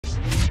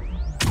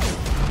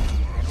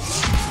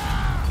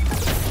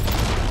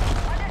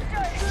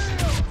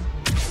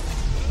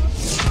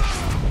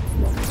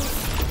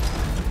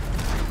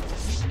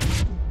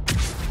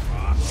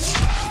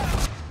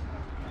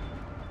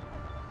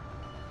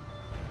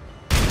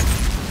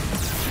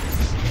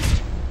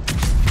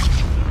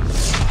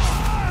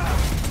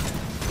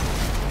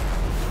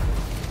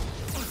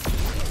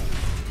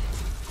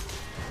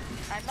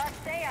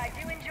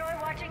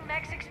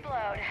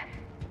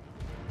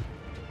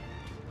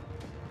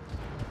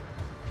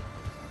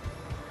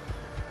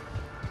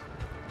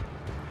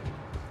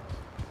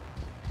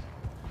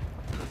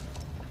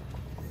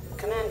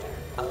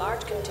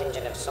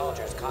contingent of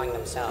soldiers calling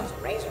themselves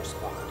Razor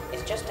Squad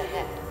is just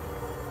ahead.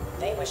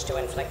 They wish to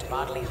inflict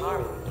bodily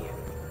harm on you.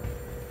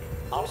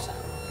 Also,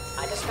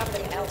 I discovered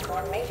an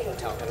L-Core mating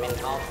totem in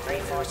Vault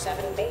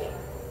 347B.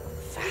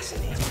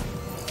 Fascinating.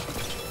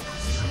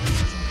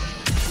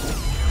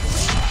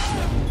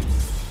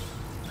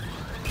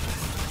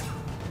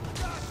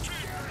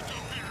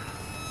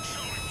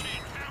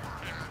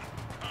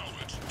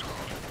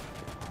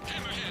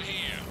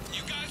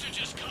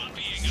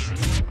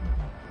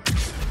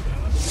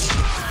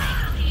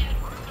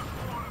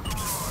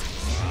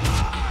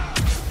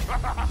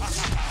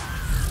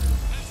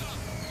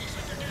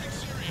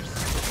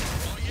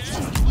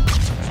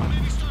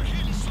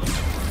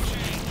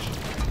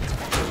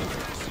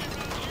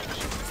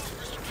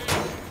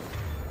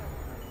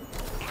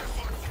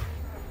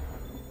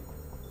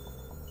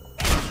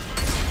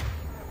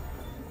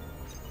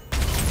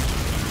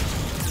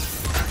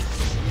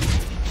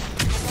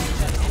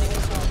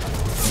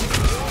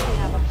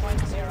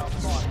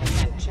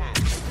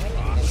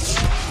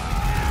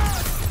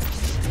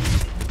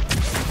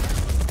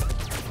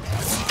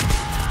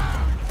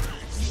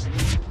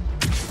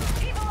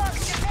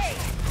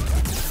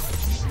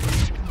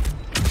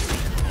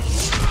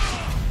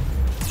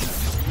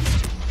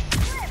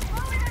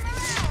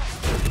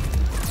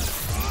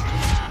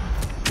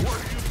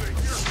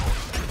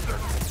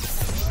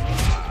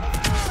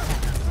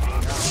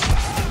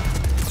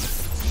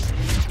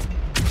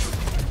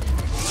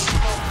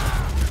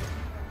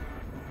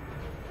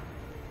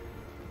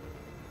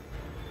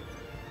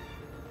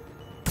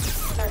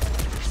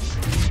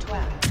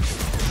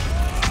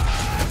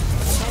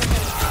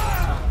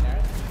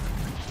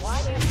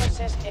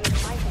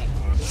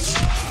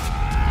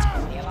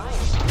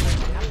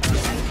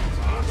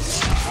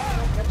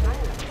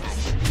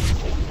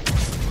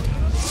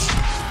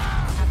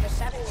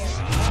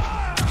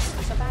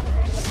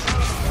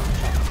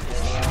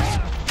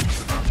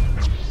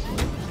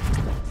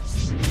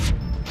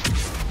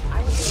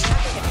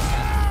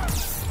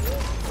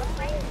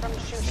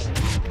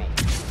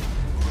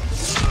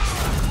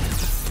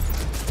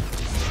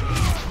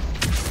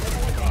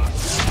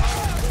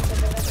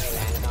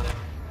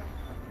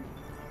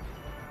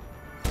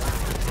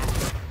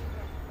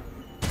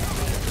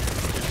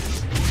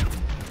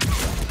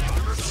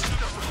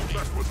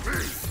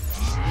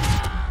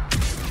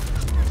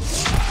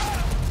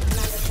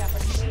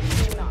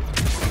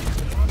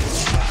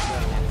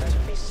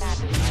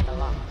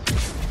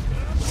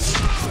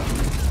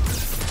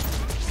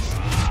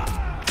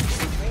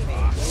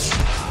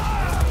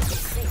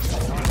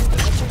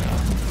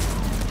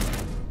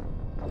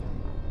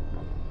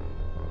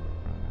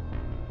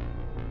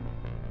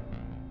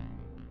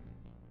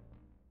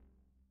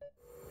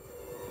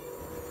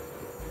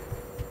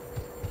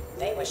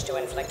 They wish to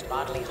inflict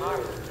bodily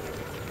harm on you.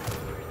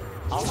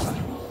 Also,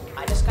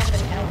 I discovered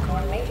an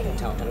L-Core mating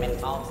totem in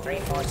Vault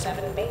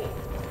 347B.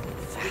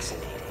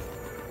 Fascinating.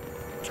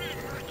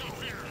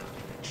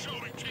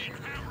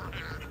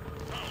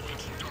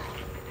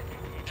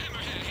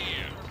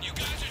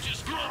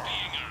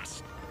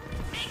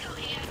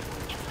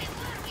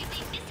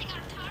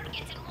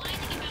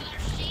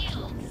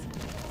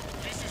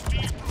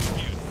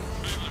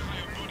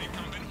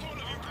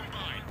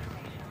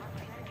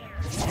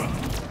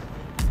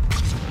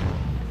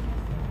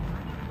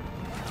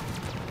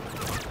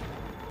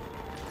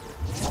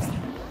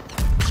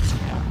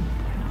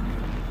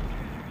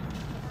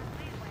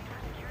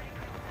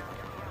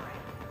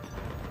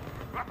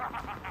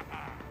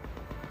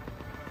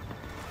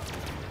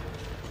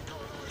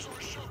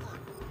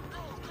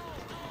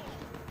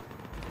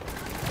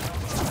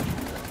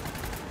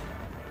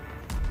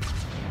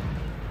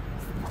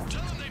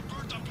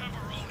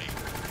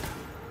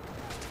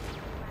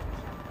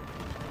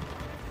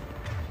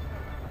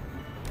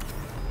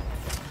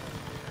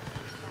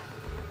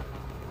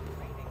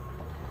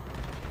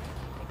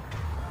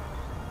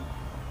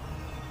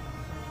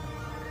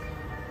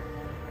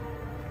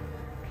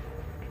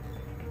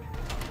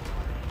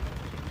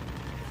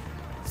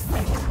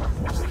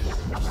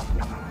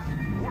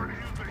 Where do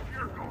you think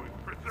you're going,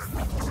 Princess?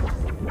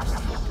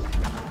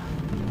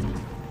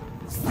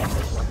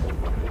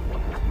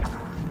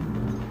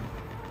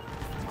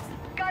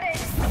 Got it!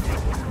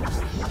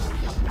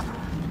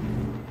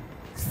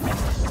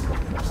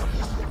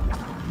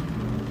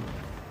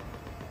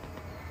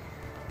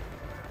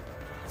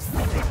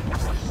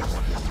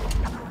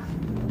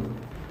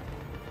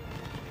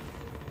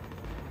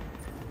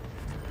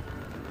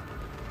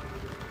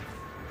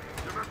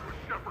 You mess with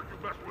Shepard, you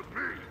mess with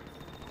me!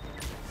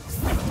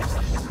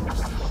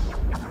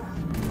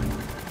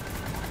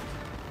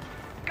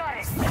 Got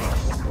it!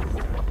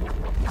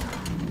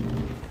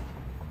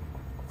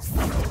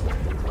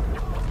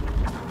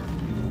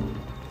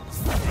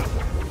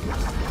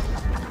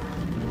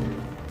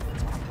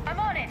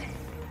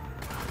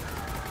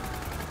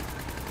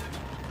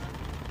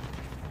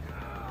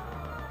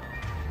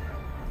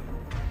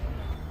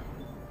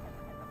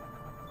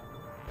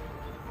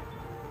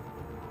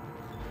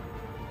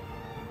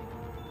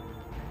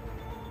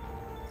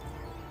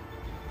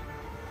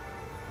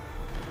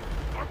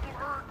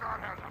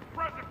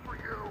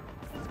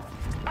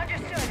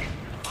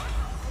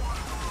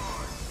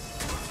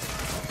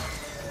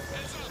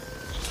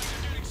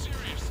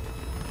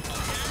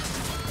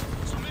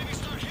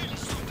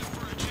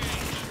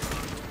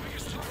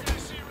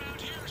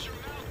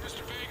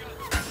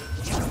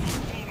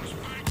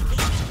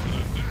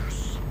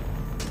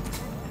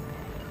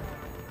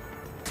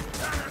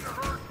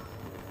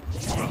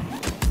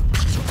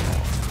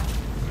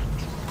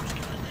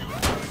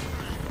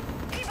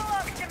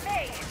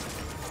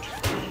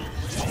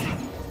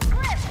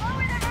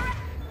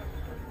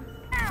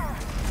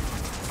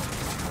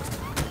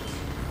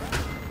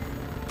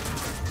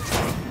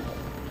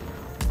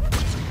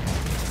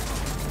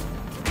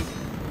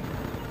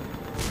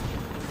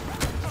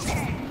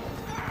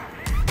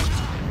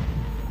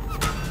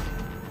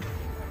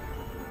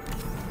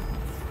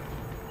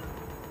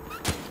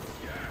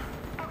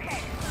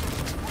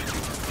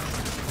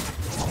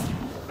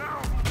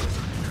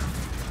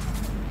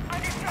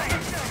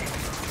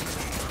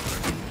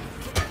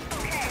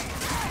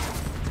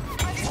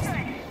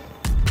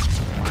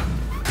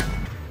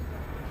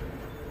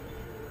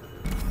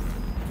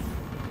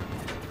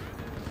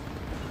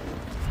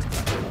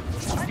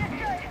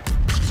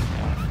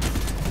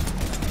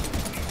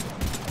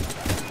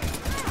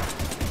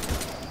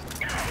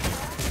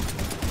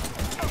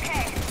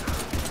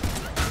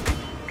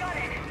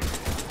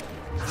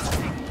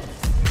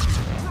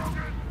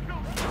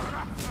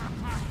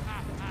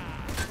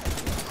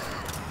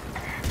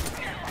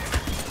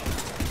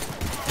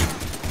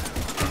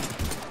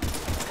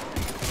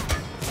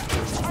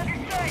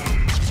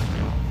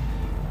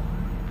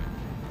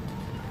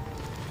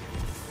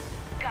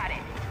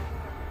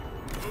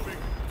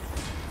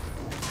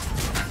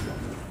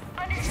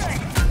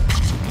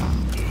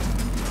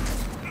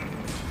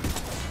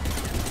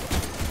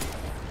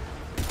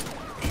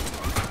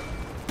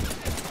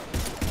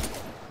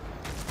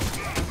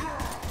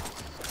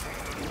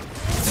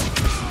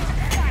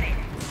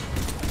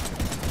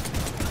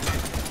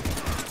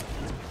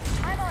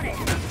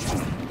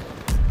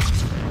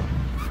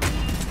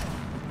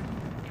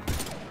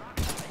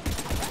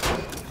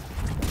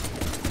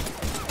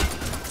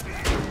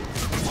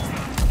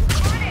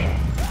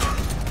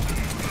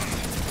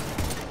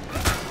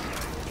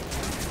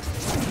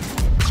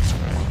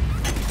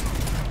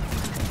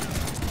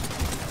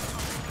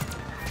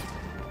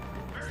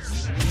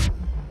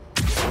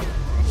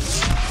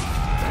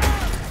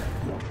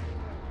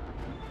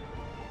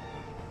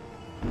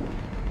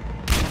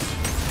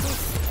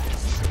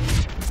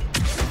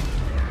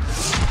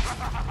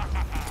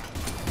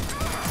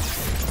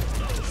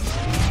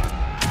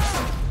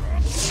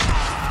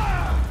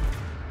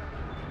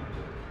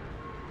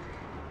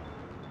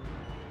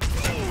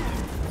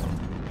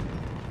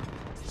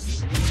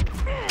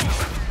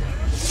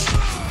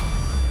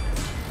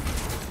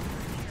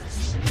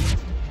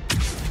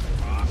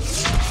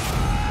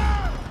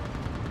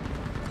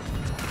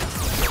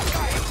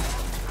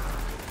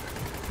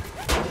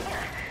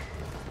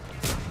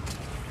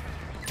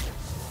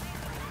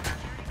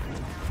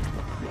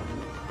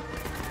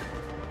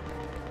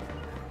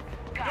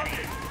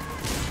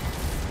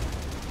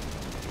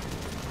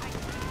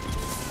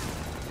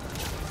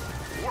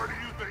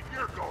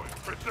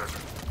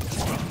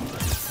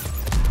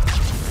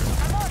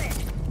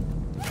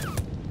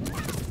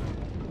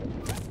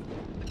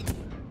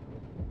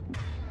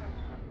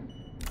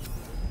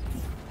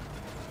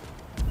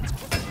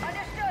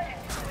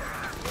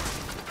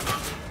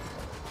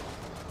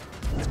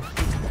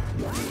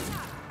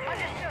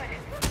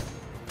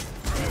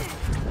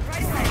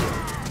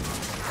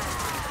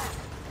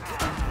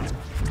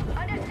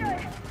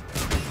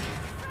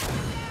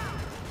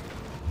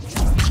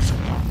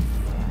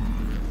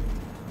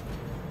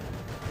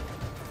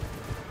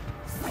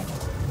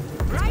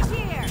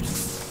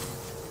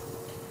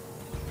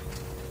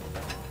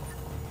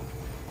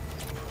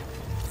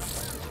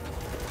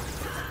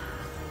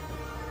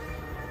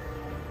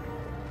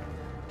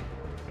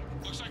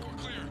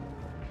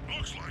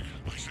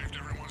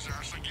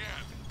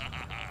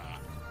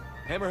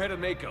 Hammerhead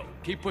and Mako,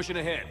 keep pushing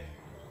ahead.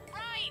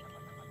 Right!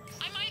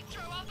 I might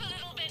throw up a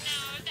little bit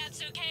now, if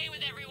that's okay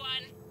with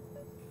everyone.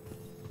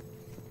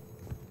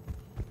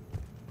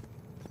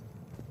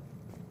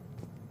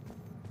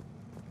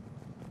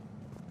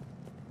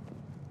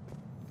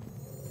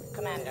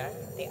 Commander,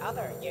 the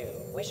other you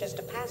wishes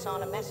to pass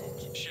on a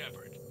message.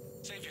 Shepard,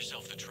 save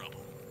yourself the trouble.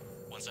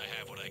 Once I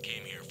have what I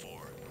came here for,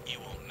 you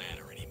won't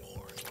matter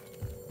anymore.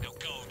 Now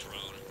go,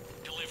 drone.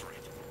 Deliver it.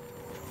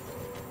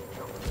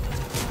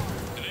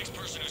 The next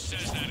person who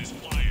says that is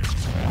fired.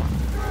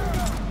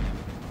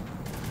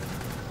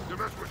 You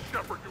mess with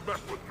Shepard, you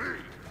mess with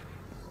me.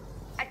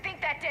 I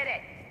think that did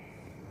it.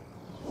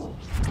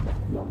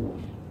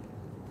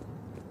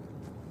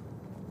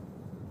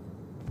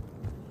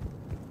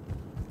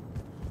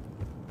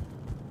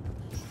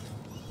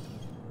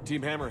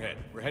 Team Hammerhead,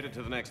 we're headed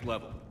to the next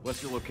level.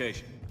 What's your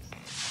location?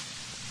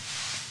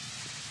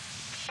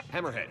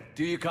 Hammerhead,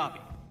 do you copy?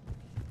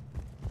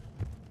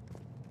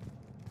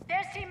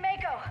 There's Team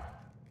Mako.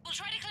 We'll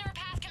try to clear a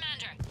path,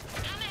 Commander.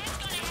 Hammerhead's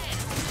gone ahead.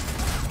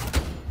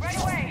 Right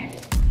away.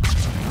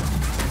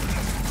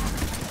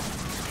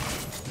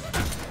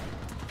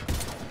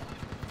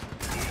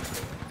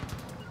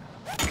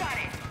 Got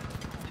it.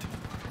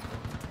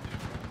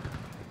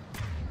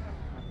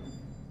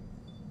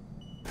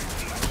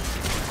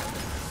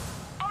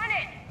 On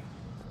it.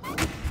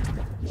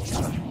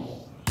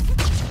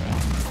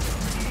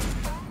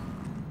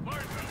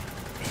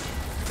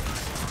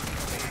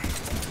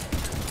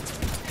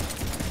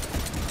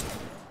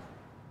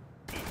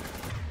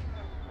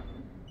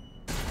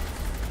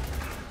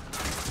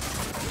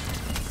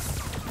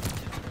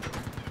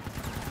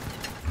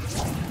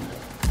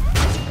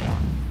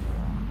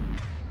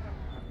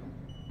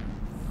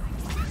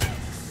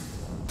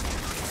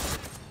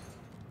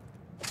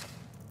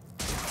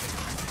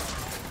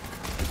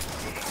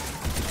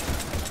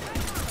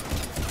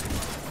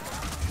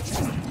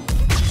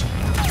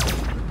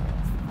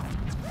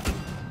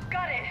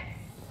 Got it.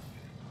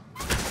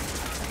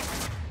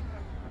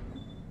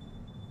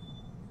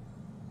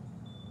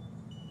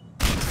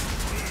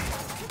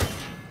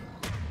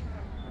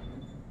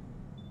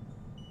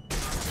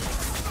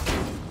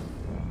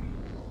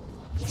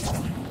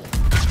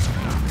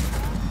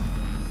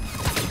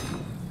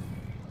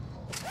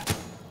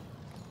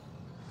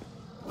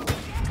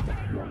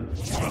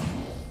 Understood.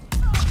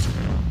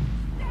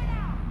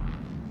 Right away.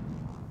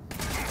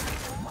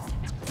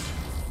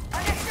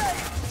 Understood.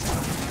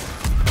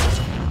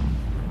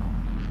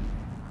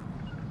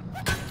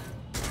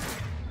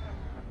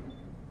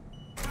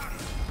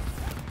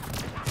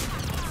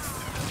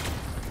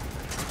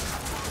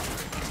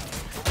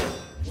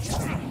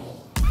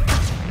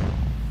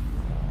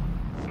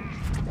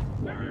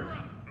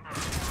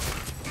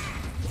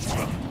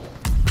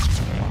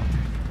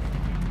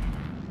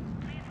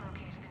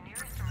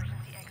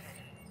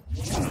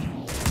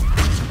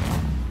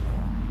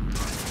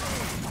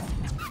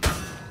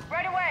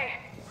 Right away.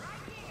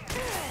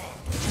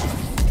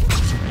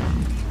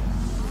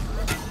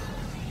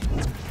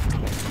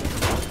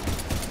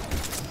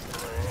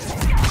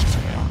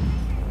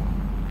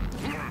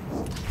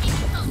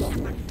 I'm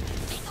on it.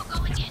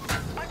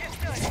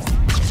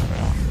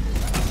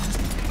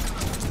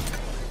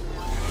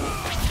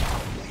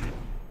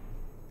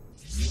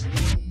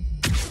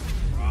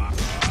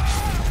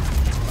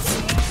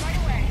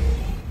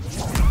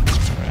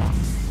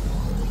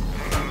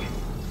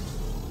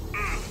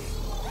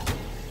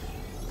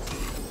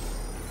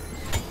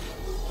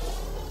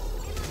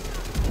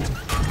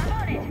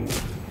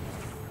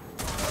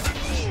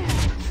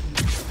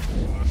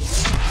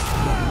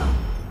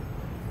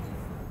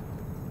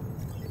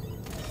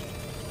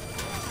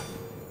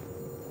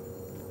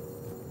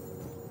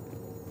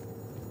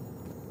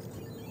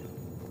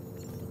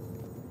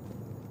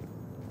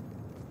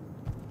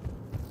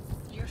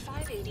 You're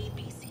 580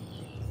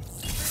 BCE.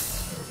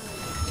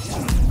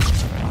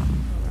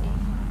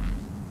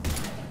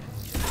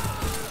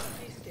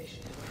 Space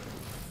station.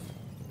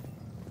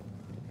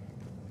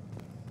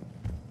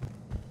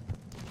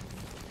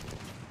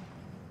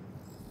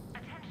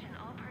 Attention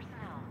all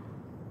personnel.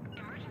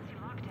 Emergency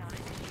lockdown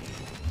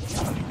initiated.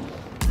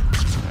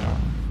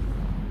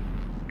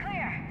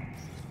 Clear.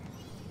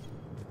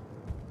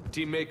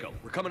 Team Mako,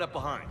 we're coming up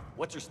behind.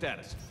 What's your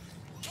status?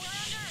 We're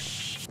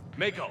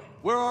under. Mako,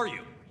 where are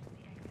you?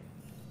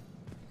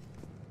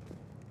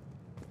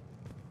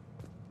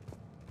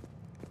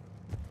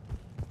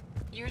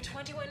 You're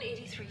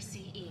 2183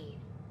 CE.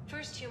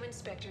 First human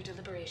Spectre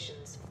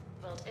deliberations.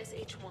 Vault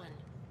SH1.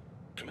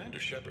 Commander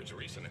Shepard's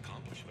recent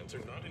accomplishments are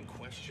not in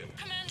question.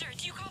 Commander,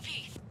 do you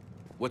copy?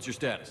 What's your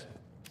status?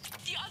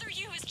 The other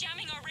U is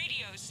jamming our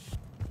radios.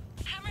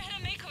 Hammerhead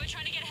and Mako are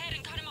trying to get ahead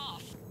and cut him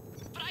off.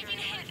 But I've been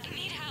hit and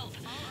need help.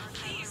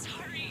 Please,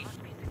 hurry.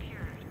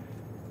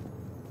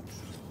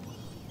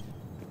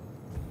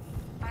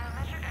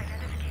 Biometric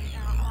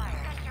identification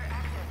required. Sector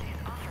access is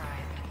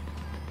authorized.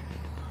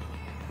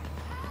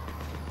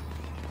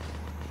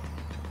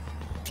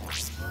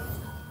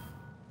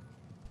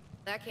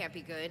 That can't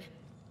be good.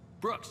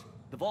 Brooks,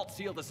 the vault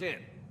sealed us in.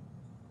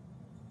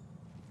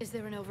 Is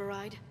there an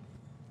override?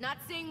 Not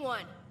seeing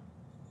one.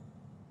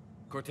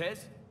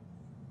 Cortez?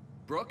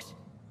 Brooks?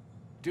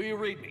 Do you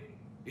read me?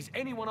 Is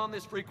anyone on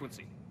this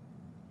frequency?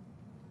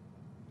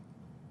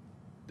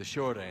 The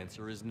short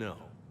answer is no.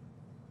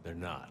 They're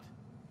not.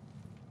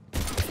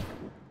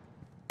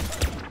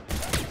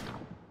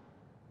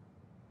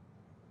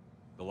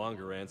 The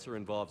longer answer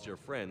involves your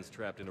friends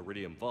trapped in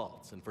Iridium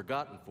vaults and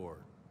forgotten for,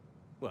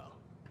 well,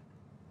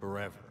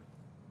 forever.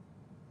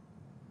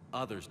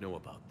 Others know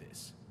about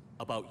this.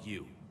 About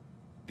you.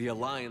 The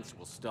Alliance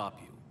will stop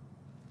you.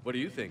 What do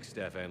you think,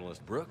 Staff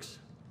Analyst Brooks?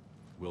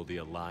 Will the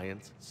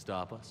Alliance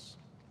stop us?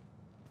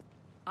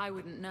 I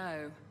wouldn't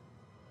know.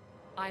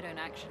 I don't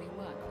actually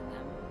work for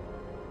them.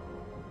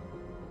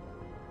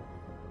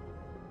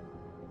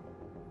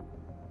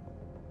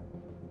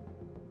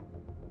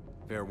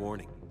 Fair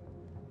warning.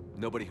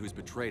 Nobody who's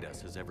betrayed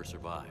us has ever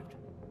survived.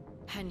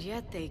 And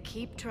yet they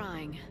keep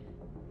trying.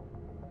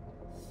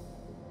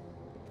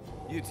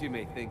 You two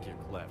may think you're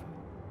clever.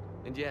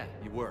 And yeah,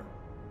 you were.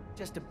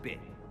 Just a bit.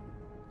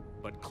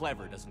 But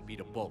clever doesn't beat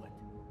a bullet.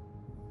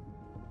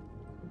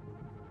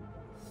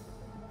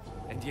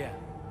 And yeah,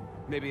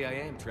 maybe I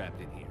am trapped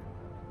in here.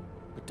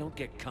 But don't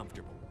get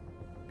comfortable.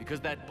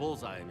 Because that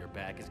bullseye on your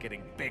back is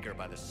getting bigger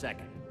by the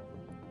second.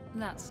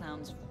 That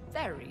sounds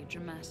very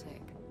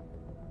dramatic.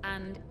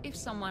 And if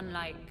someone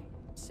like,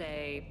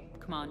 say,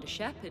 Commander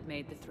Shepard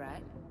made the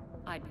threat,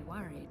 I'd be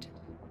worried.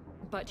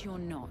 But you're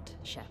not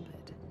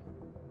Shepard.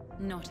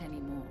 Not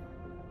anymore.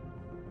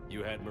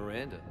 You had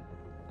Miranda.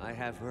 I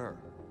have her.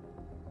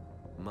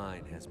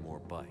 Mine has more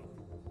bite.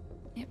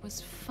 It was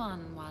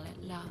fun while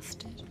it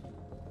lasted.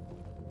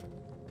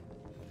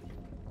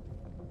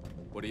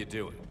 What are you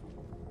doing?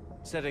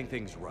 Setting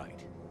things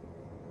right.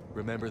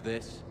 Remember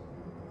this?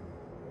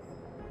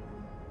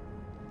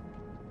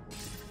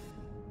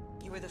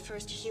 You were the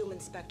first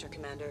human Spectre,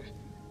 Commander.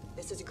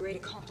 This is a great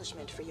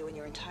accomplishment for you and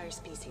your entire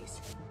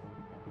species.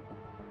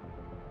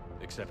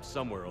 Except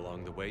somewhere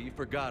along the way, you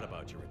forgot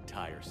about your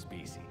entire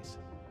species.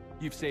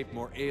 You've saved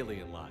more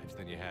alien lives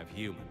than you have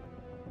human.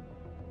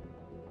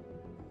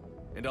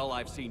 And all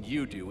I've seen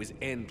you do is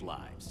end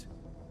lives.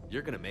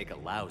 You're gonna make a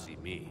lousy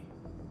me.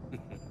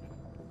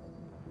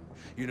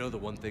 You know the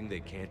one thing they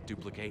can't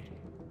duplicate?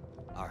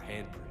 Our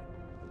handprint.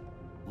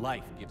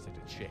 Life gives it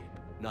its shape,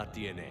 not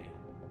DNA.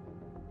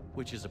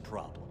 Which is a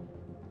problem.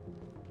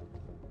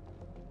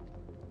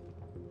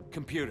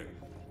 Computer,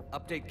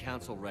 update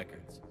Council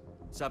records.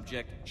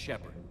 Subject,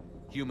 Shepard.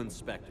 Human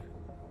Spectre.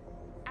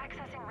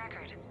 Accessing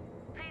record.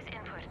 Please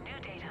input new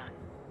data.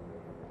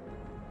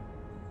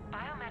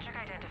 Biometric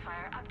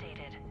identifier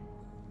updated.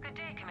 Good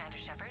day, Commander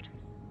Shepard.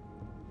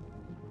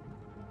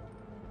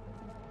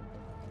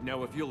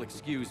 Now, if you'll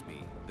excuse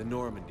me, the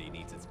Normandy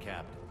needs its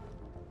captain.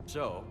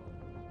 So,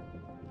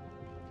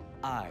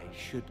 I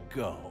should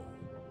go.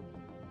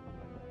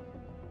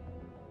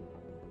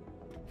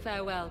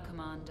 Farewell,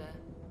 Commander.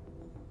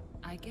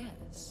 I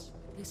guess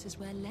this is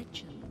where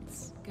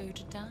legends go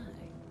to die.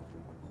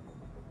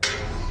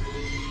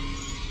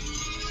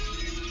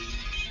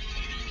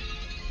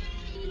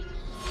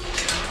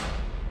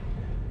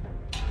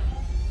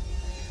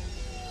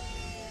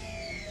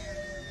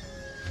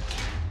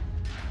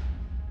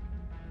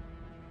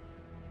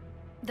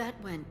 That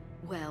went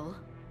well.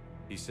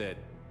 He said,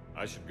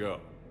 I should go.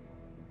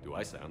 Do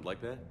I sound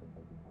like that?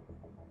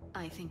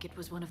 I think it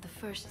was one of the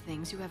first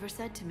things you ever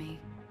said to me.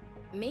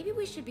 Maybe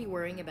we should be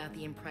worrying about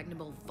the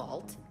impregnable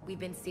vault we've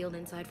been sealed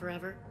inside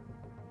forever?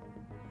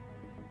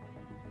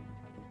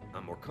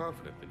 I'm more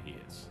confident than he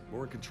is.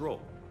 More in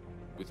control.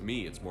 With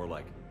me, it's more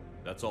like,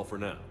 that's all for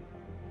now.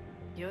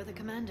 You're the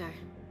commander.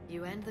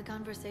 You end the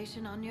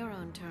conversation on your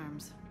own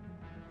terms.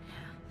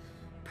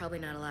 Probably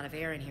not a lot of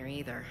air in here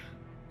either.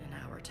 An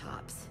hour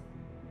tops.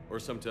 Or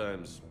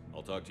sometimes,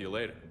 I'll talk to you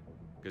later.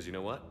 Because you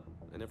know what?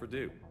 I never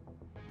do.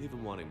 Leave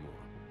him wanting more.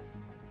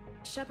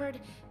 Shepard,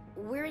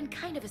 we're in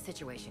kind of a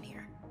situation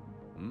here.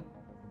 Hmm?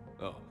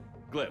 Oh,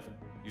 Glyph,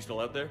 you still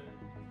out there?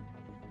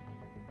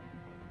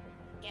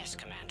 Yes,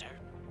 Commander.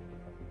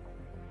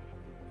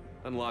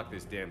 Unlock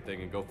this damn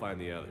thing and go find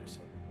the others.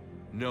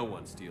 No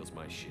one steals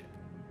my ship.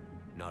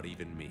 Not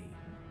even me.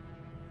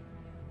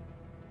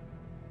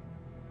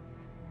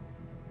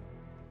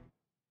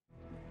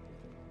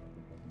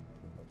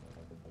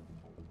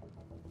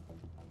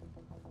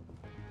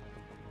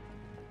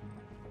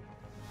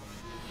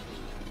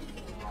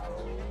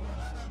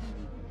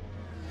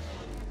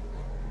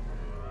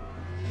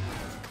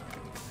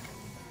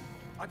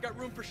 I've got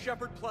room for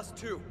Shepard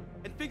 +2,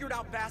 and figured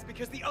out fast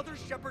because the other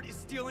Shepard is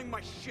stealing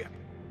my ship.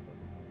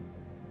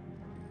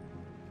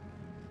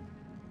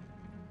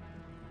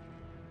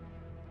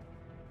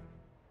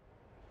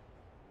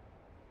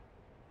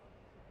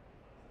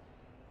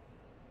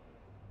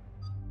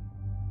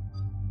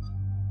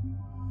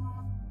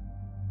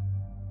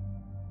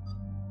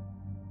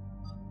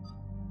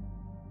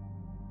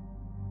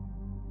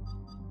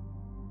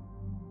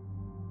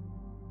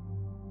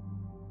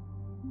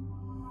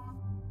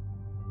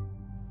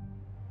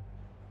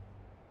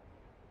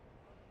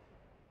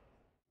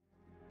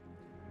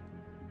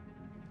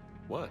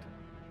 What?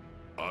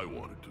 I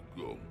wanted to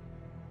go.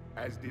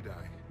 As did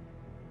I.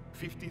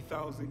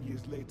 50,000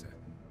 years later,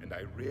 and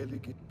I rarely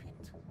get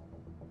picked.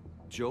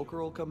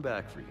 Joker will come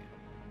back for you.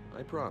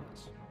 I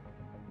promise.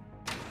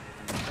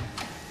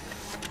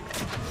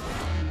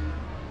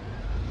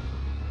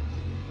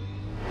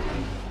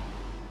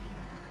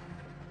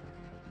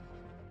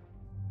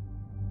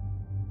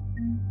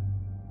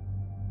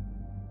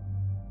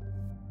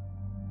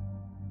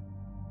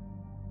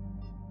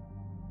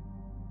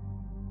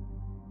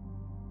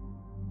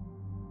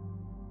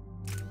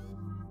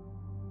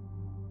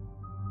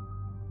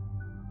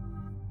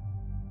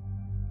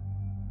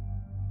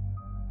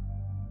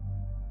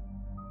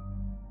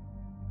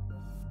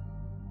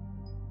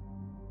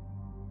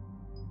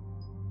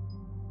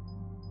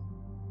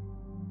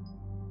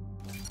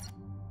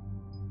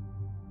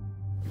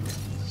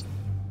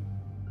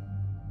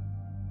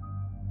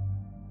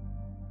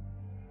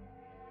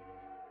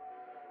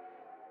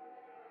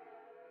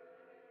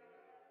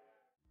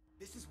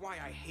 This is why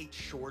I hate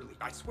shore leave.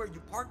 I swear,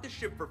 you parked the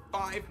ship for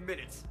 5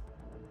 minutes.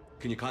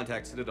 Can you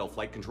contact Citadel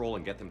Flight Control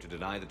and get them to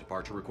deny the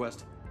departure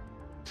request?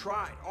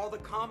 Tried. All the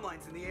comm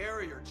lines in the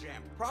area are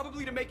jammed.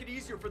 Probably to make it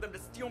easier for them to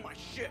steal my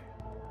ship.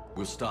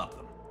 We'll stop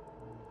them.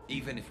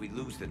 Even if we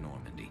lose the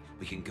Normandy,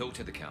 we can go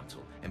to the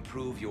Council and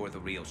prove you're the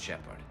real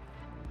Shepard.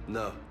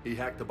 No, he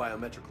hacked the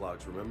biometric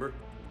logs, remember?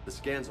 The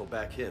scans will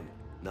back him,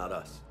 not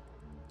us.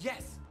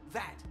 Yes,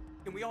 that.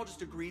 Can we all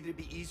just agree that it'd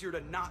be easier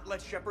to not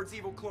let Shepard's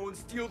evil clone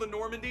steal the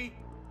Normandy?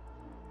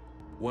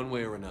 One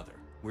way or another,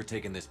 we're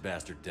taking this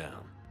bastard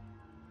down.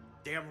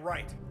 Damn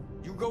right.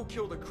 You go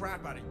kill the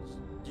crap out of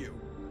you.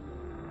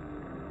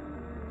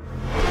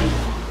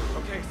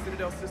 Okay,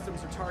 Citadel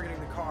systems are targeting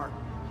the car.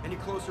 Any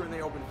closer and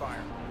they open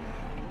fire.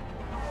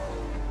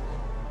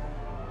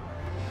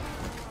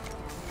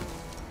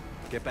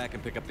 Get back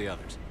and pick up the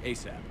others,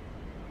 ASAP.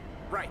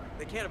 Right,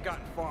 they can't have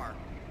gotten far.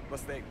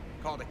 Unless they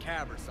called a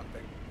cab or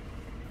something.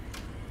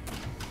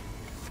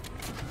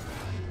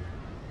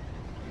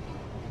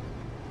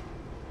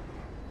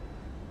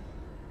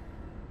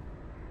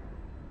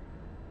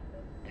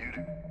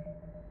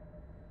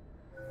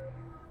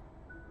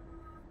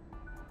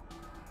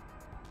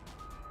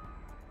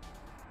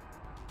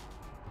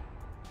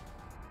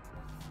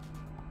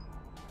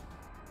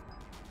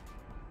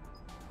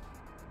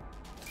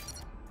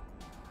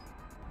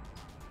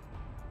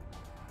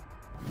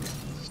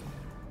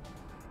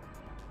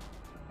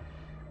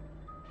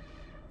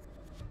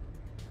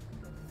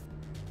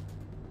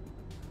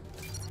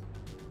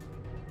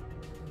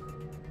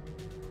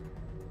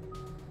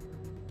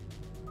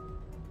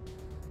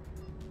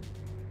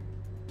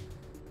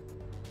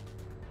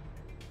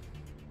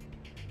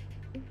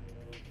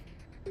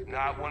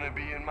 Not want to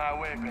be in my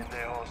way,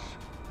 pendejos.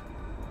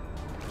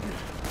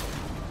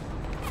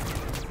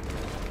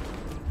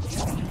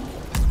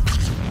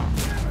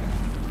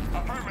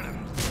 Affirmative.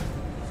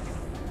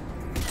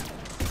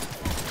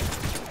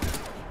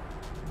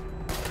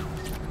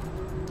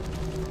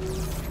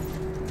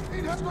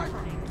 Need a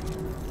sniper!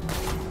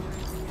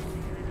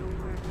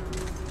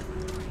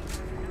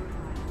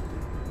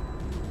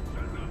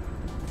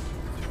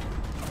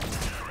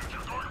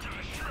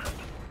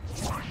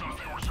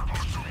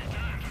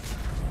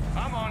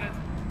 I'm on it.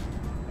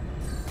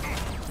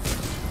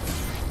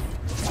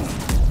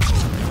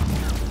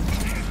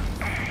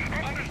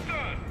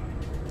 Understood.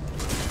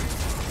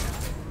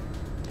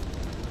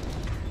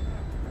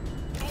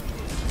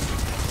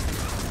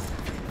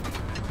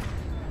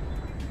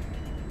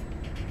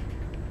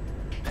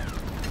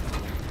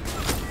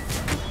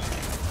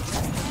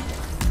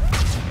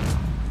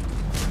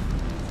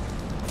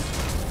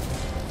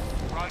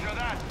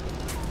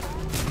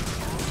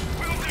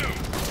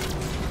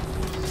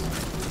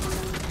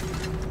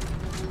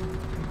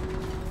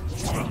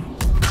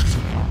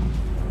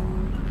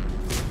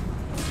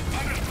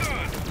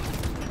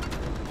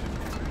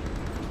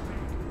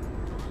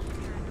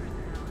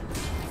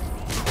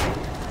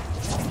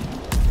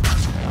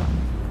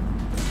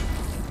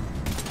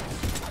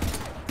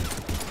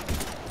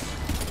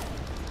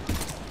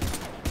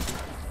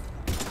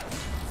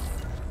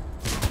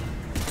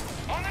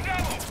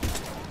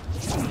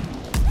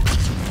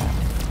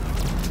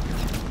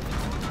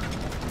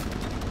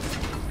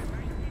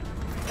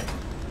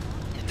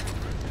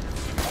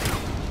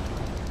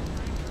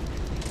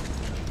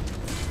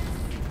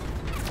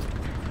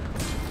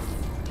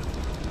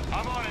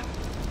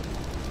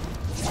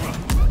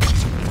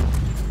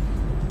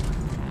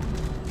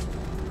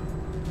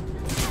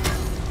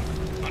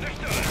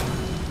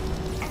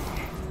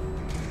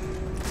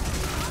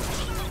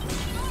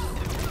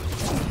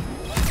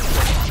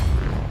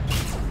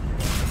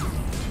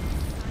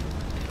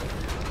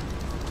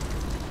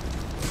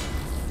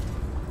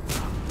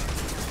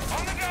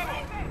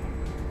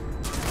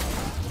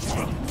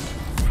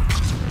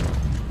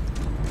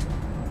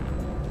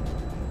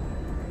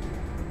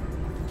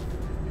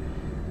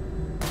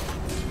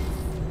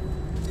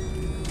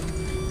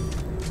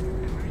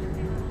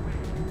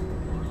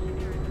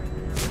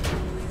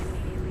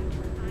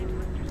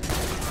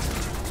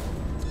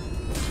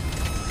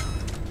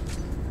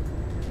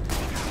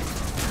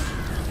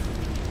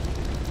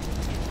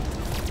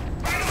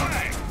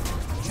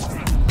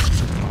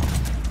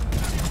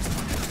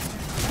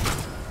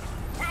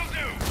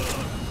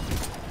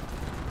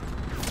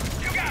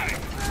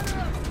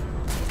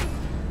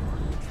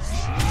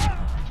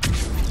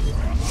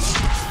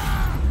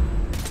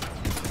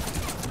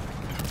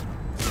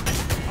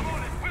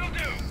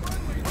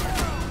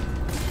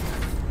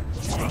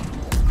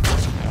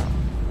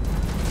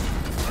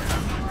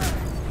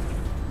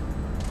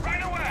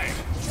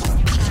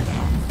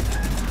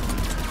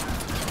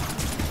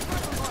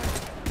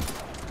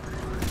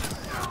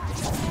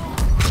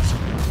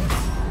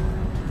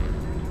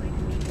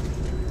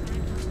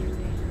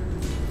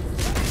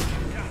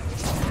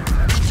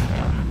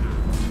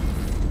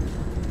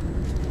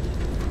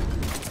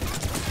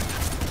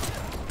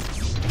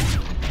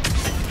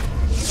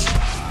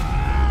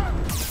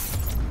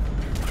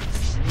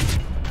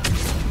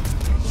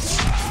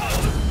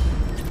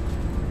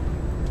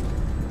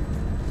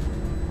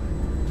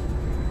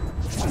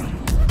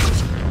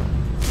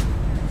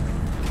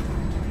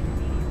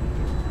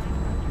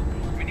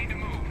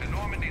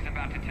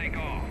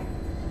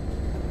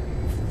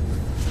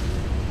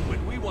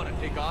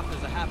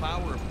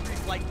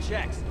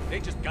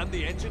 on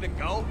the engine and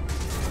go?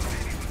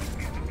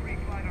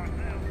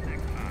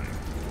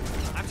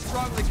 I'm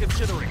strongly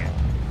considering it.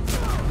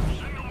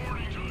 Send a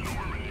warning to the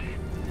Normandy.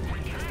 We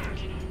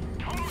can't.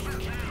 Tunnels are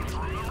jammed,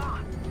 remember?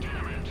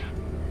 Damn it.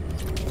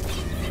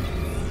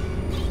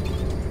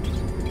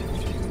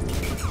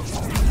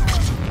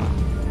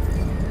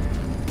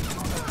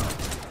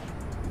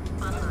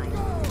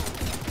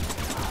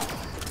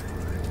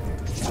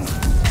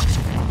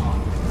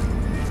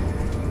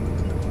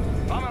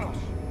 Vámonos!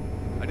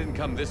 I didn't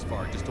come this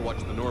far just to watch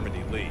the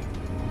Normandy leave.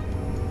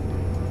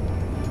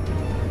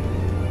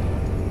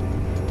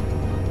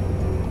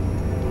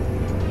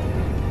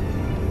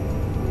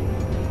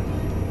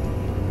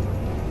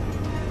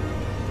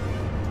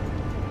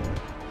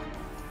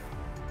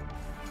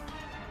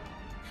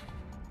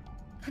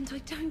 And I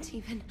don't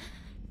even...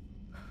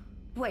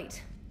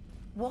 Wait.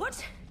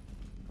 What?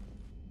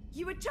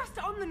 You were just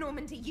on the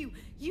Normandy. You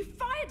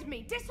fired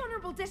me.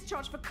 Dishonorable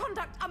discharge for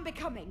conduct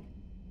unbecoming.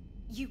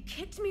 You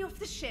kicked me off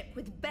the ship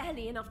with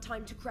barely enough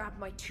time to grab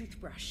my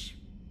toothbrush.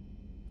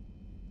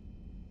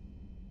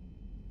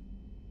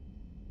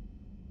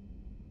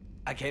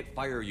 I can't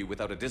fire you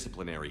without a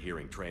disciplinary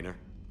hearing, trainer.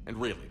 And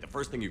really, the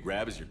first thing you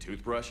grab is your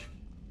toothbrush?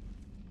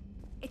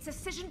 It's a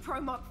Cision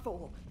Pro Mark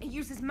IV. It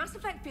uses Mass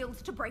Effect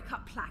fields to break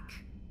up plaque.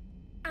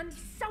 And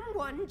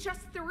someone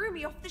just threw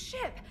me off the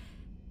ship.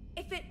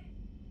 If it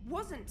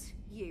wasn't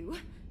you...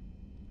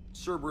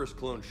 Cerberus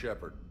clone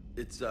Shepard.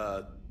 It's,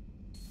 yeah,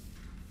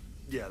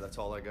 that's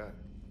all I got.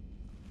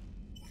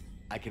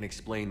 I can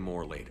explain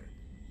more later.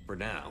 For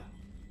now...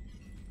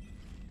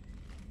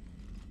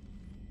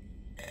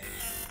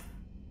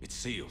 It's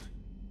sealed.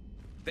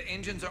 The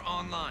engines are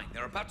online.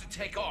 They're about to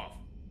take off.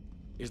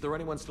 Is there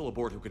anyone still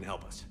aboard who can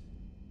help us?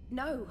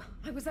 No,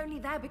 I was only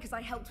there because I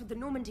helped with the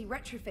Normandy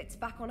retrofits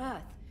back on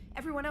Earth.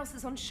 Everyone else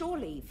is on shore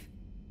leave.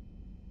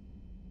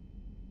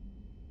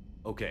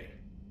 Okay.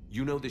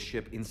 You know this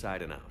ship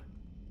inside and out.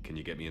 Can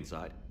you get me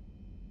inside?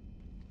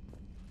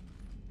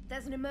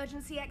 There's an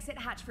emergency exit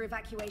hatch for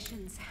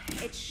evacuations.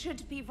 It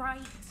should be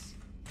right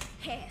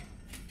here.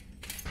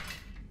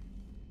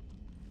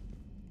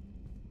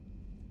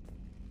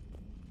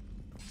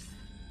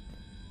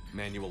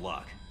 Manual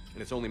lock.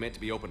 And it's only meant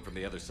to be opened from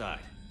the other side.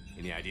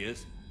 Any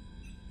ideas?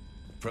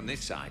 From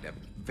this side, a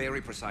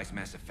very precise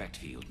Mass Effect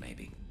field,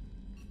 maybe.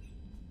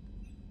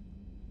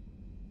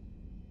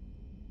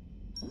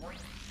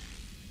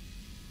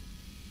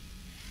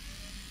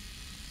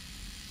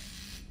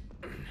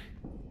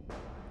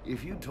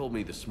 If you told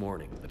me this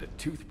morning that a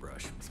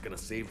toothbrush was gonna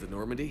save the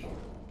Normandy,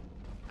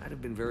 I'd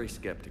have been very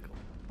skeptical.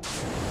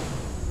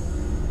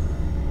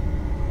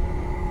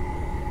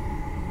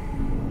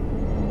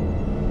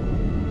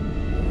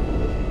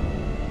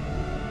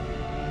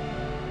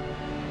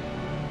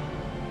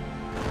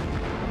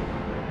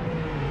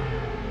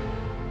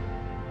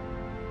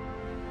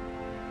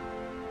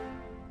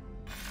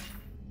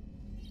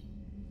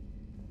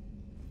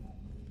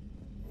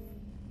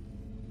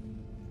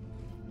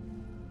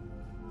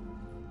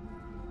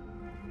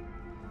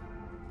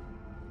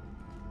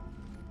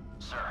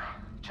 Sir,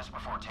 just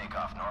before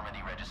takeoff,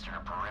 Normandy registered a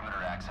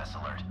perimeter access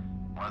alert.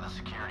 One of the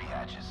security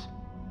hatches.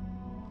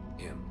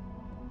 Him?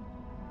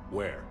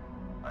 Where?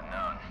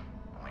 Unknown.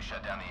 When we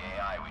shut down the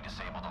AI, we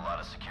disabled a lot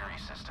of security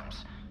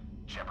systems.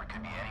 Shepard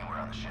could be anywhere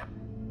on the ship.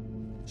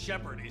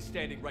 Shepard is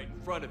standing right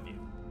in front of you.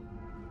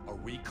 Are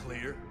we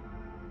clear?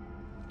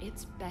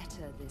 It's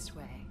better this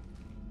way.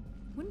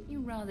 Wouldn't you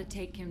rather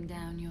take him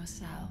down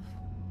yourself?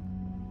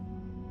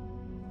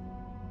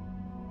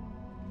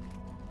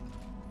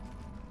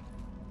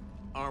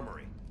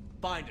 Armory.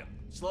 Find him.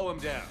 Slow him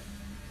down.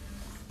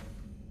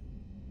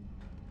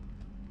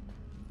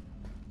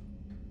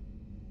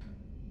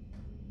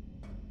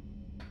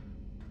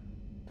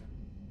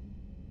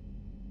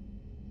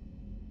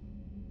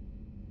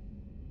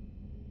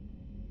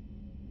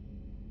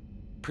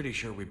 Pretty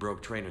sure we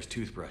broke Trainer's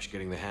toothbrush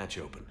getting the hatch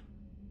open.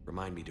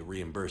 Remind me to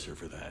reimburse her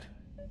for that.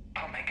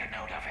 I'll make a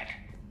note of it.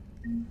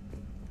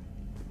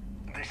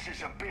 This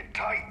is a bit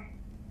tight.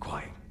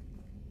 Quiet.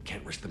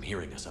 Can't risk them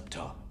hearing us up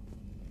top.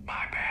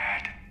 My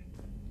bad.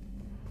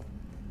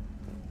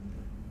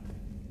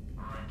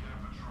 Alright, get a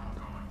patrol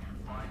going.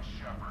 Find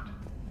Shepard.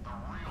 The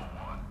real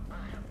one.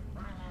 Hey,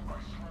 what do you mean by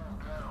slow him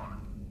down?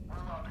 We're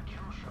allowed to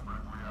kill Shepard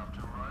if we have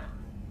to, right?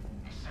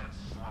 He said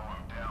slow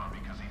him down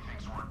because he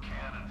thinks we're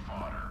cannon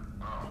fodder.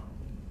 Oh.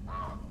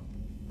 Well,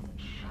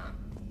 shit.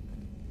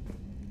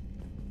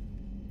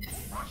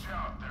 Watch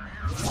out, they're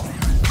here.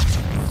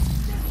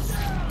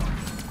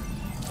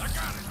 I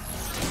got it!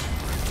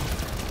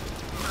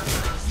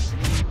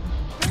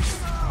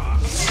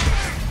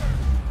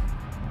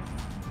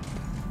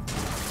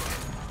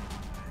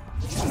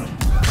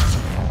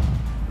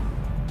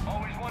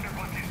 Always wondered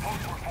what these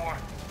posts were for.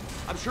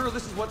 I'm sure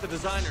this is what the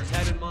designers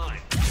had in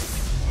mind.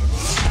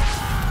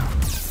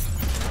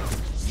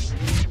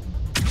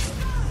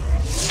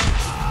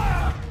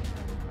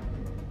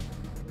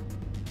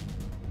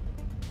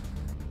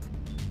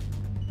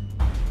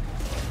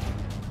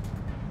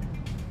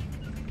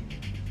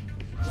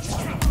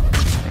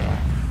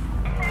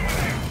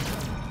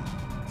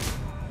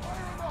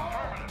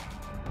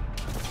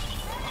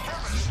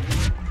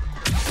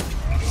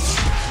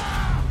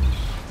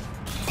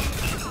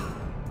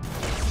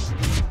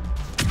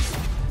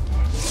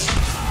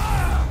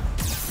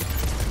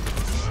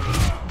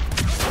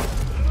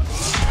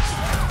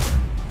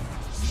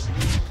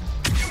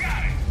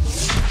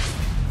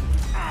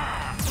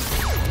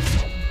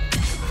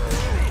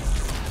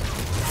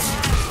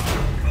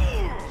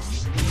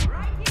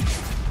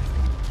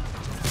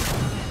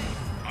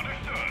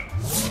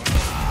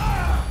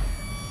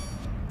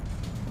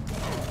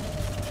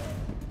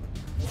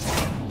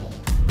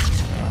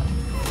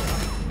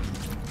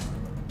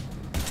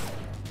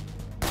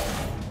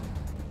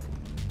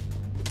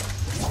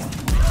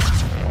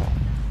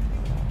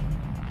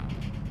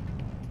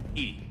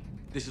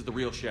 This is the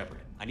real Shepard.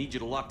 I need you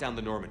to lock down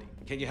the Normandy.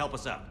 Can you help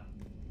us out?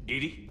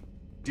 Edie?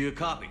 Do you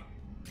copy?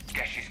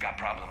 Guess she's got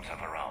problems of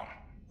her own.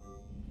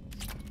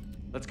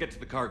 Let's get to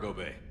the cargo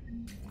bay.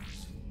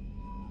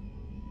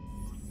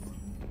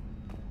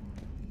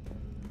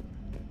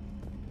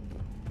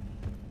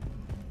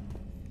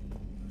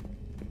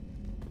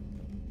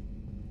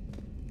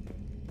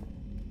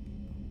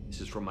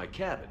 This is from my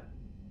cabin.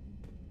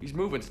 He's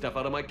moving stuff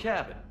out of my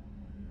cabin.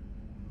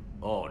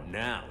 Oh,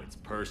 now it's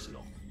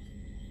personal.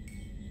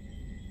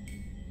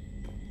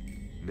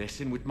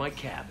 Messing with my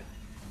cabin.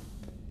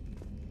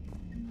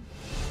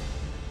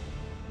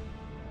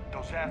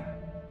 Those have...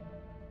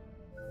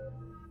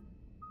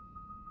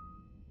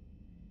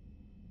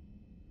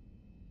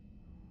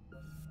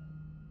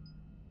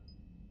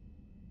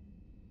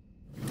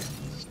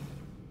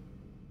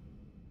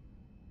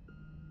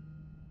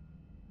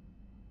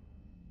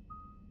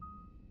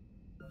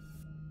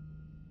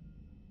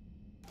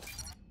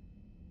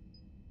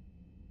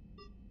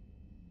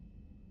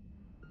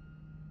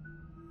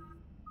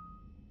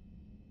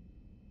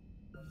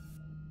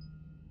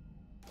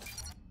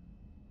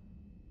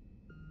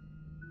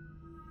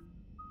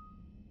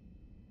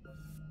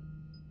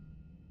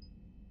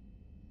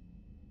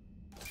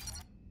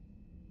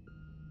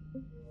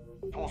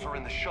 Tools are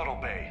in the shuttle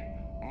bay.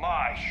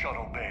 My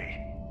shuttle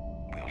bay.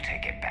 We'll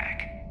take it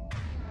back.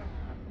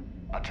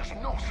 I just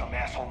know some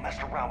asshole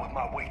messed around with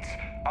my weights.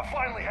 I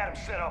finally had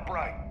him set up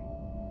right.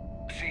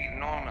 See,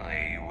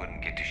 normally you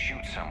wouldn't get to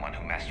shoot someone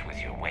who messed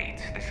with your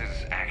weights. This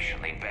is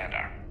actually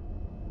better.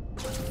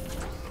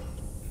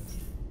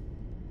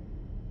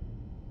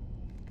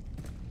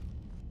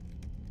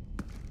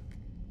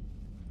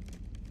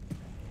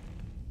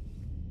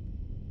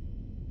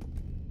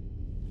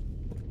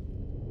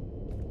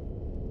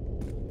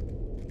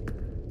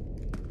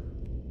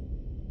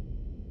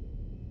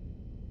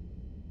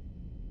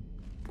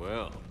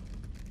 Well,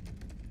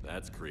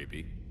 that's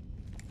creepy.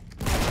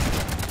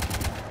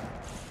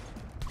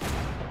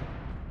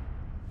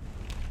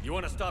 You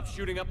want to stop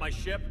shooting up my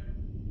ship?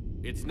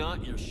 It's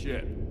not your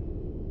ship.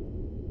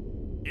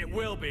 It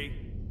will be.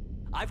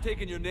 I've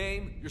taken your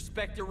name, your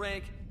Spectre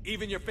rank,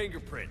 even your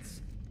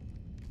fingerprints.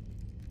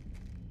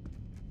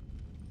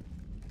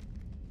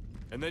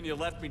 And then you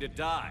left me to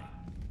die.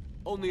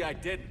 Only I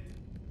didn't.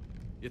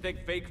 You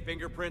think fake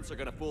fingerprints are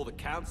gonna fool the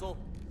Council?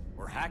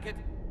 Or hack it?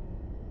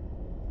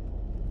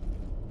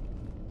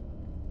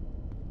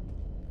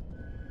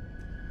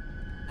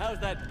 How's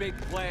that big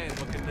plan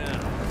looking now?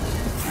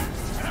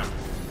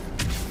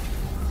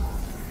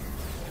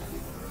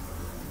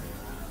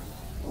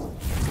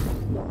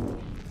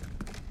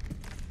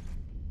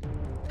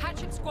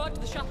 Hatchet squad to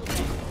the shuttle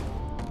bay.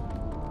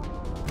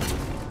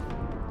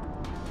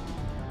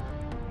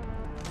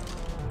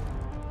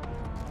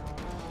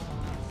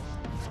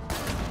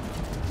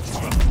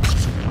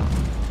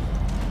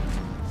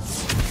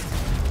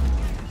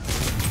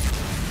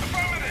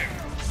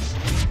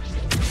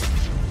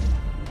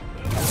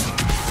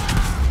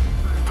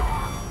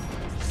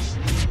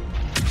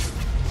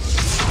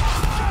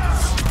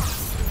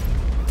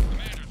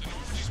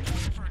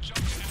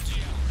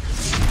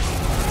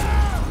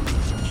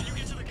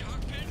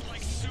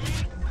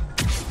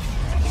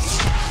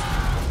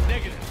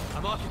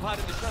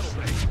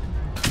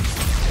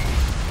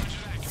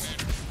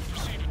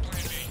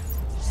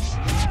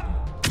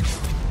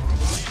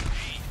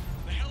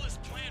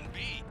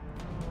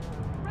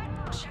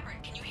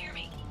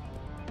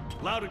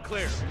 Loud and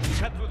clear. You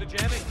cut through the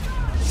jamming?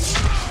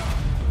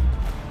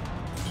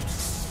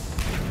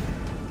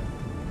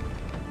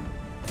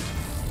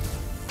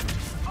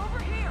 Over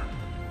here!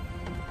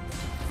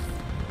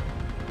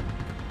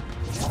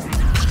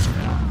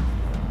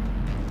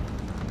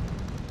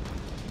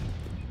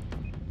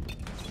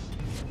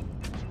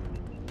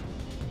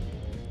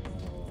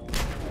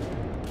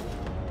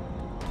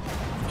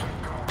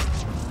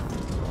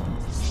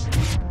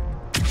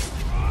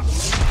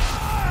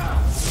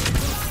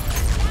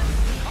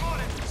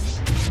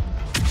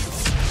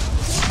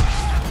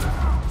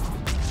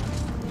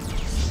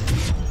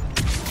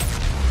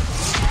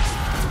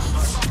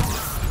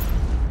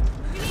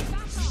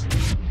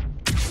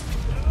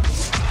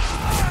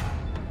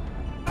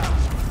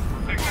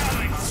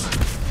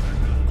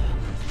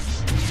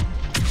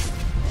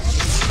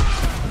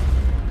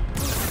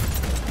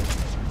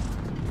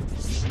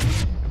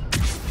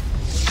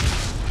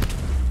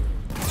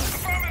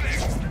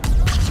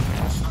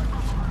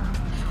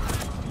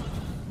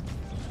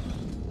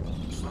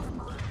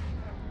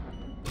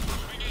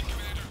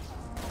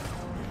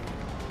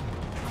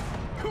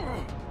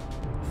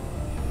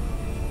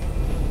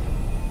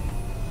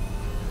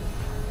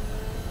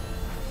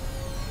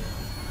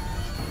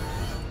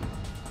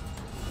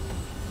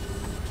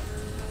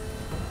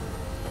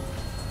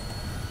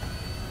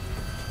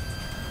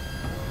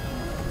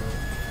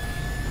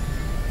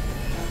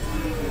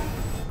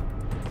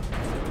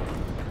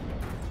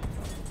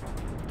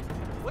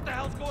 What the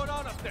hell's going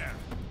on up there?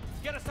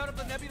 Get us out of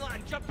the nebula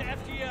and jump to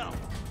FTL.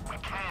 We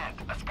can't.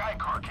 A sky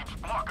car keeps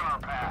blocking our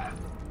path.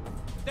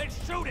 Then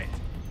shoot it!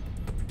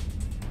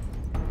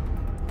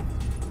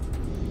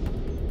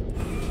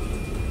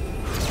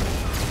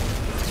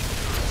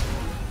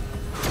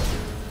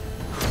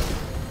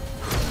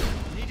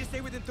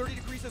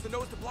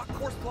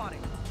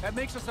 That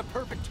makes us a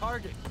perfect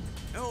target.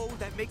 No,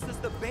 that makes us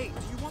the bait.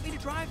 Do you want me to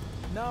drive?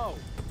 No.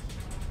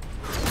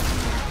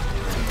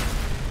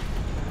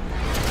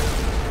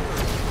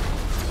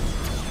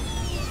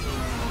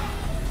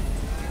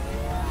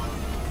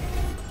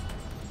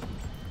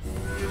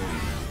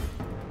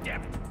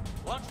 Damn it!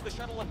 Launch the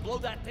shuttle and blow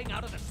that thing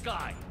out of the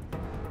sky!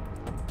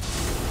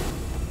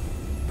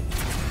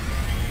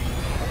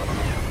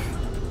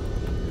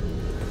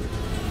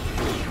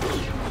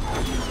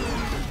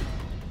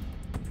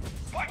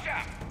 Watch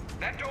out!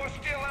 That door's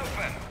still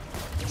open!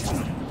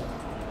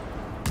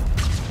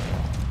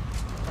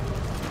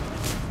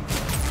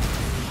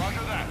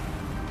 Roger that.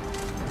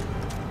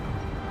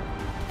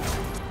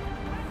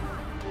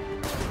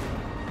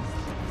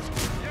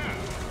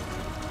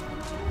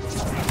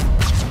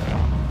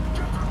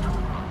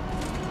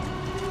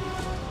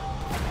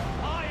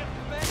 I am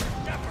Commander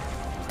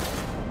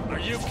Shepard! Are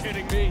you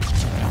kidding me?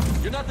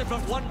 You're nothing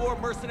but one more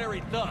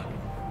mercenary thug.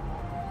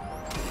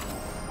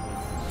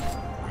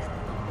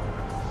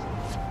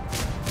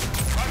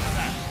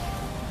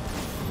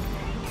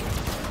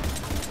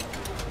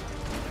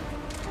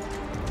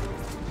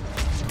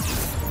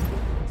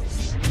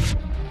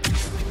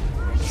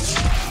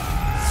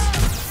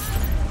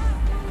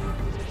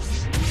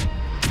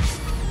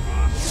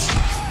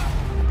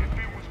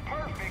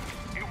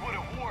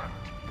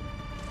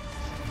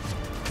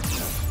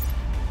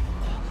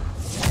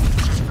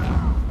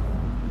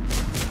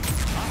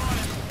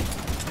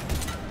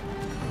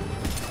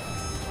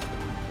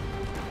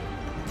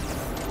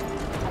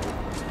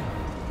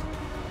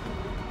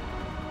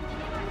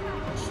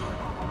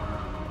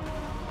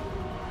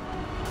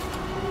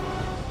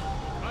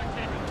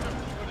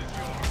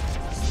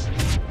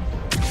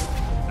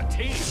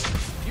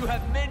 You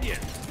have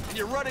minions, and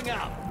you're running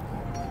out.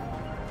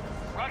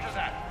 Roger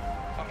that.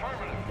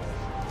 Affirmative.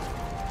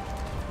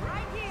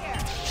 Right here.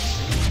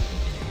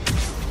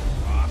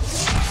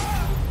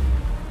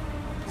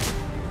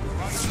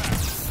 Roger that.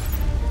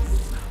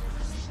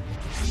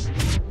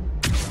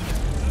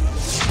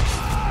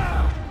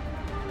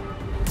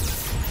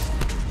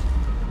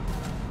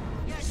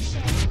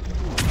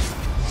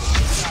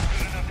 Not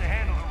good enough to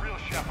handle the real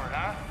Shepard,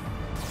 huh?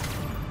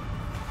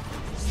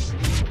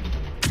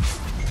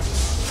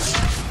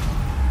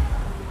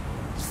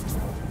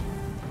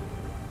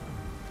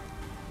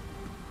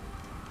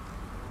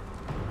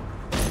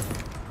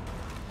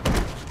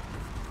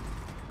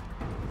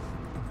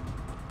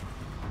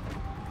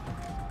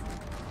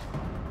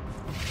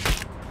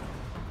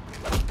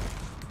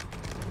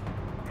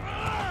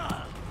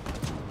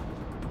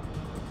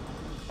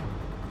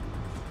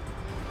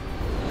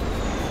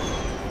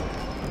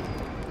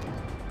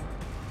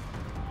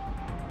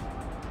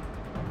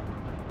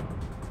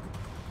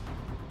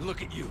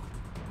 Look at you.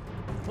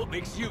 What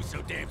makes you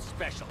so damn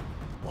special?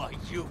 Why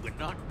you and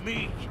not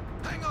me?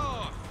 Hang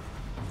on!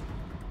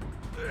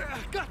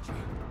 Gotcha!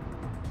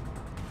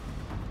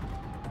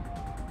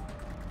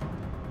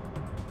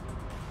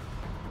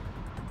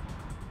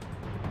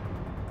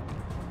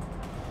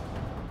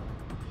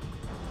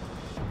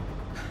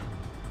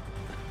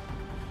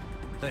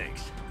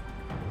 Thanks.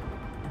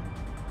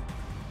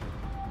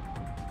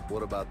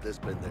 What about this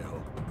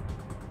pendejo?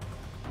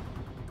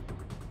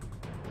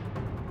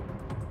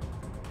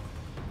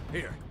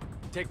 Here,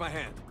 take my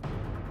hand.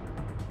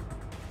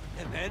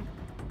 And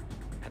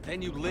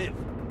then you live.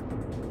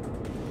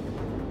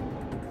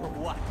 Or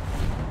what?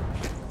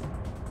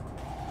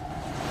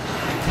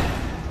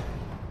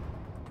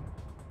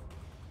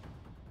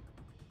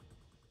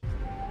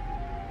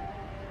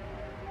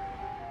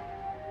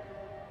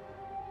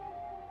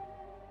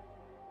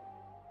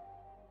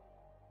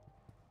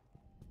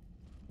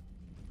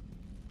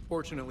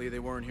 Fortunately, they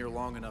weren't here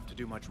long enough to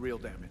do much real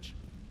damage.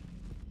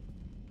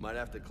 Might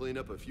have to clean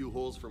up a few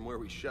holes from where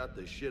we shot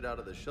the shit out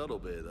of the shuttle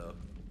bay, though.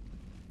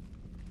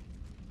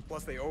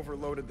 Plus, they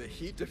overloaded the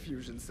heat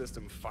diffusion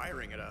system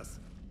firing at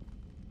us.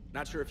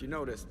 Not sure if you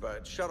noticed,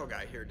 but Shuttle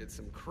Guy here did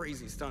some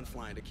crazy stunt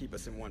flying to keep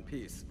us in one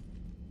piece.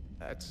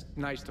 It's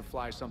nice to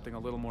fly something a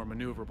little more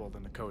maneuverable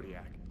than the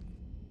Kodiak.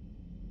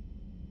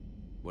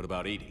 What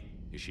about Edie?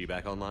 Is she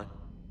back online?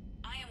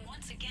 I am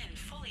once again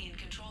fully in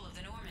control of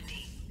the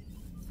Normandy.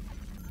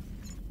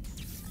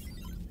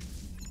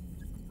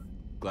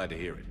 Glad to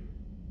hear it.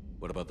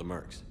 What about the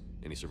mercs?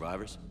 Any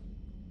survivors?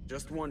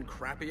 Just one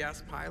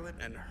crappy-ass pilot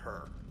and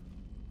her.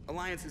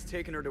 Alliance has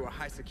taken her to a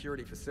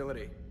high-security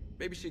facility.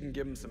 Maybe she can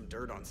give him some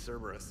dirt on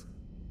Cerberus.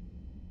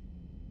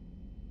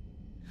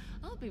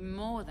 I'll be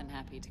more than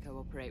happy to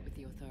cooperate with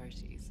the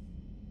authorities.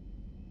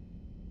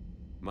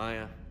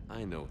 Maya,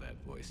 I know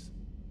that voice.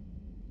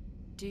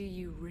 Do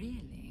you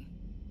really?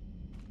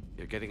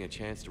 You're getting a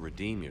chance to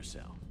redeem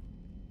yourself.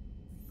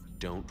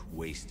 Don't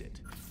waste it.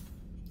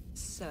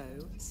 So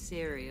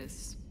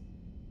serious.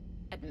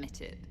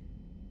 Admit it.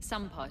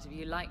 Some part of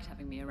you liked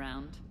having me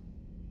around.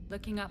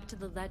 Looking up to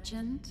the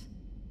legend.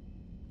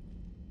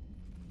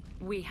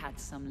 We had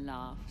some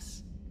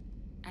laughs.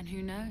 And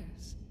who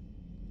knows?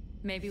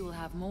 Maybe we'll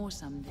have more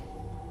someday.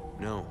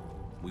 No,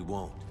 we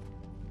won't.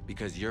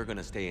 Because you're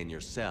gonna stay in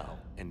your cell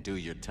and do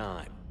your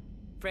time.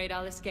 Afraid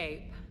I'll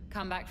escape?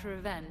 Come back for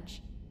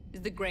revenge?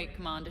 Is the great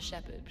Commander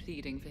Shepard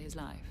pleading for his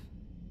life?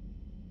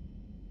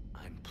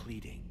 I'm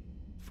pleading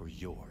for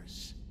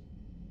yours.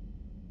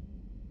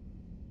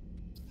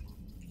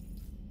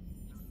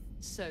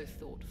 So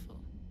thoughtful.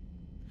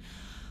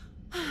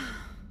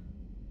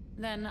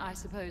 Then I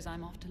suppose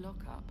I'm off to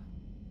lock up.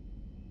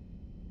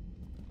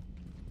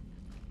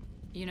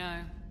 You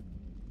know,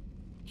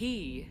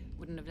 he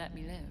wouldn't have let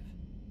me live.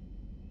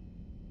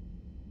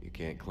 You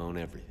can't clone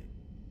everything.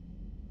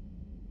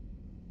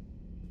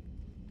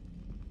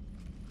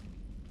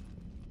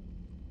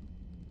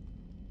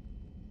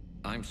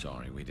 I'm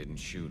sorry we didn't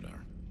shoot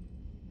her.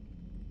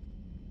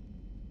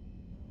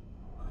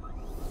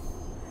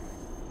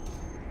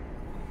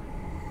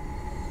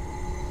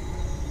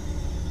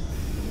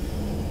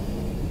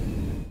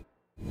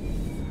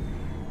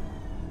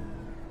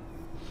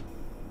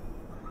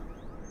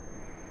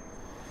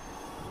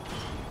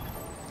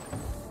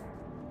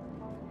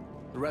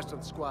 The rest of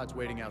the squad's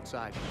waiting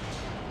outside.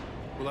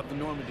 We'll have the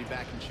Normandy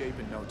back in shape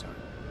in no time.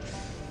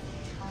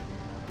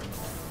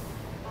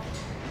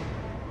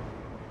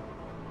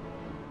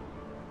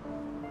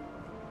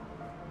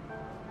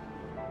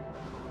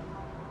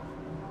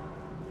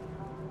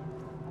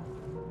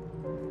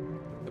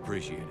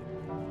 Appreciate it.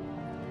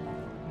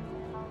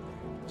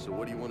 So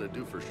what do you want to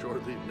do for shore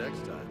leave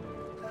next time?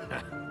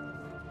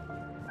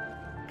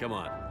 Come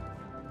on.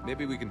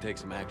 Maybe we can take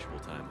some actual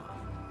time off.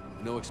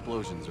 No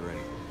explosions or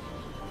anything.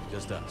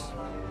 Just us.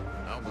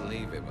 I'll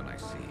believe it when I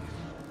see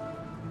it.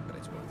 But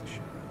it's worth a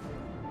shot.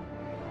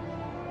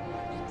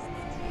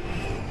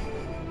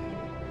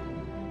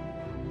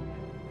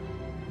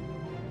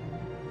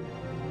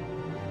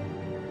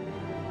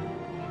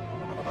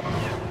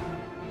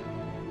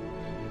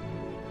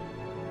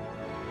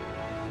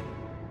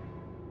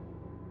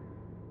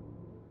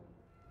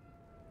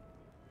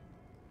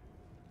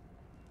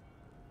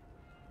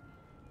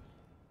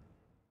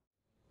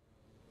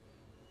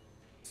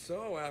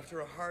 So,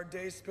 after a hard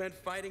day spent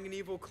fighting an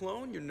evil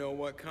clone, you know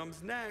what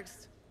comes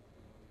next.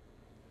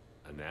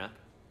 A nap?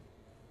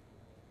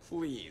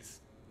 Please,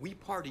 we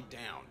party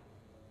down.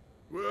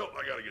 Well,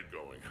 I gotta get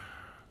going.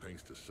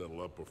 Things to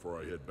settle up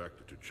before I head back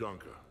to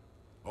Tuchanka.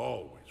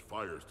 Always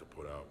fires to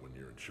put out when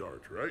you're in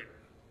charge, right?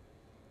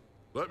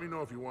 Let me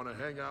know if you want to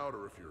hang out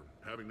or if you're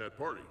having that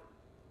party.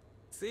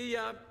 See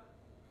ya.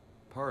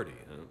 Party,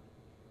 huh?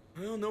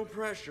 Well, no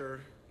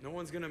pressure. No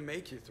one's gonna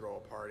make you throw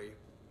a party.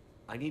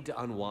 I need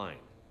to unwind.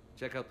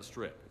 Check out the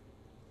strip.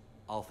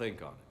 I'll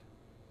think on it.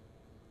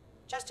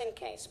 Just in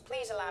case,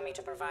 please allow me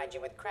to provide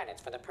you with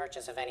credits for the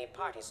purchase of any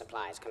party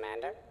supplies,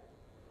 Commander.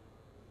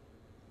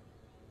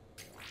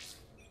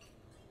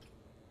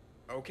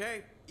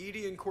 Okay,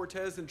 Edie and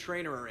Cortez and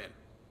Trainer are in.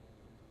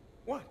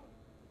 What?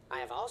 I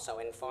have also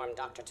informed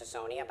Dr.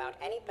 Tassoni about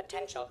any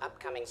potential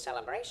upcoming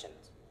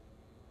celebrations.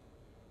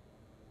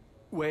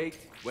 Wait.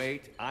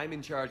 I'm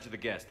in charge of the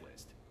guest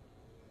list.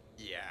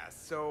 Yeah,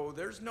 so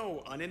there's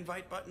no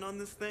uninvite button on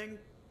this thing?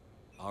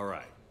 All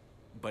right.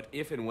 But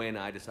if and when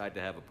I decide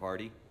to have a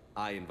party,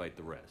 I invite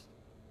the rest.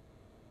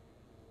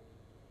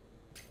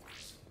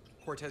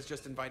 Cortez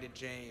just invited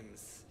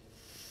James.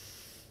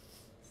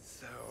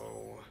 So...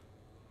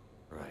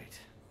 Right.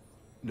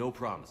 No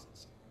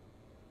promises.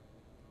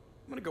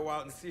 I'm gonna go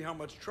out and see how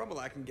much trouble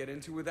I can get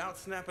into without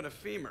snapping a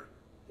femur.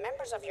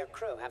 Members of your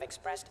crew have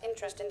expressed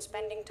interest in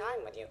spending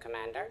time with you,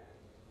 Commander.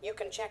 You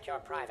can check your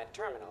private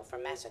terminal for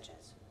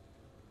messages.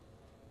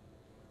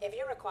 If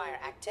you require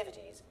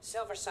activities,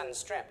 Silver Sun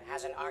Strip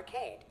has an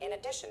arcade in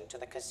addition to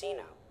the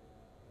casino.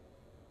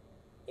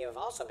 You have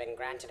also been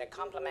granted a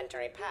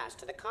complimentary pass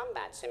to the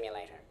combat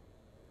simulator.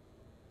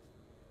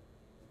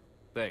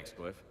 Thanks,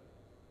 Cliff.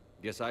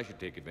 Guess I should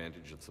take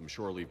advantage of some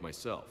shore leave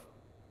myself.